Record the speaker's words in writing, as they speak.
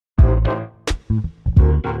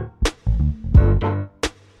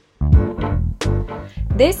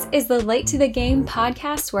This is the Late to the Game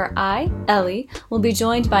podcast where I, Ellie, will be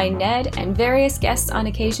joined by Ned and various guests on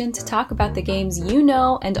occasion to talk about the games you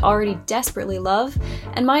know and already desperately love,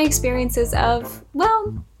 and my experiences of,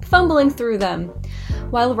 well, fumbling through them.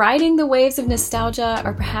 While riding the waves of nostalgia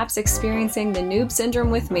or perhaps experiencing the noob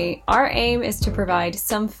syndrome with me, our aim is to provide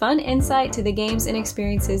some fun insight to the games and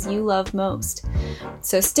experiences you love most.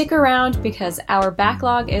 So stick around because our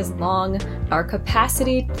backlog is long, our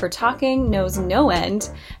capacity for talking knows no end,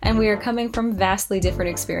 and we are coming from vastly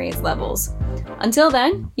different experience levels. Until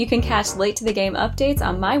then, you can catch Late to the Game updates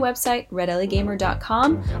on my website,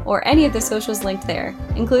 redelliegamer.com, or any of the socials linked there,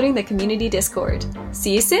 including the community Discord.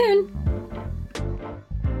 See you soon!